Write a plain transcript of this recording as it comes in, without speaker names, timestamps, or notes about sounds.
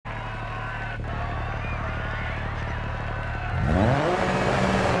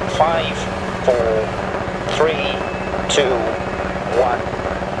5, 4, 3, 2, 1,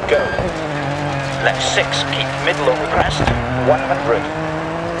 go. Left 6, keep middle over crest, 100.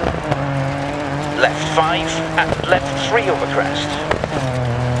 Left 5 and left 3 over crest.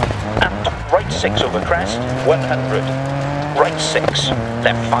 And right 6 over crest, 100. Right 6,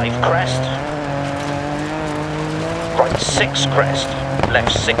 left 5 crest. Right 6 crest,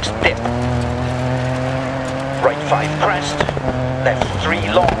 left 6 dip. Right 5 crest, left 3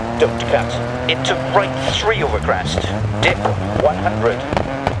 long, don't cut. Into right 3 over crest, dip, 100.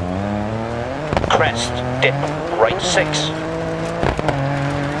 Crest, dip, right 6.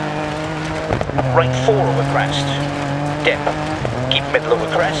 Right 4 over crest, dip. Keep middle over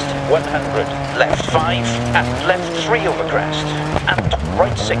crest, 100. Left 5 and left 3 over crest. And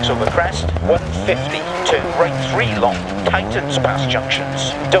right 6 over crest, 150. Turn right 3 long, tightens past junctions,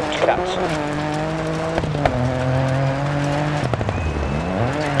 don't cut.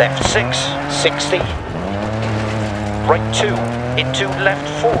 Left 6, 60. Right 2, into left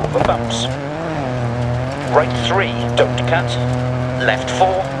 4 over bumps. Right 3, don't cut. Left 4.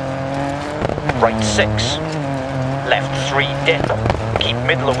 Right 6. Left 3 dip. Keep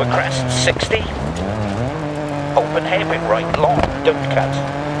middle over crest, 60. Open hairpin right long, don't cut.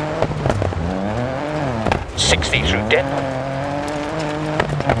 60 through dip.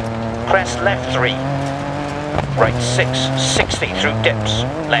 Crest left 3. Right 6, 60 through dips.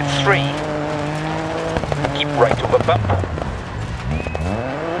 Left 3. Keep right over bump.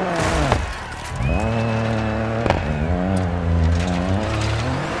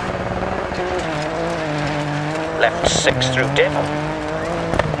 Left 6 through dip.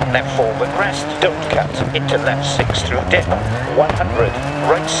 Left 4 over crest, don't cut. Into left 6 through dip, 100.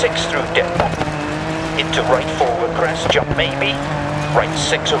 Right 6 through dip. Into right 4 over crest, jump maybe. Right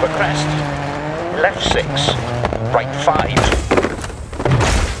 6 over crest. Left 6. Right 5.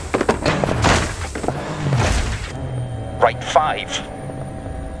 Right 5.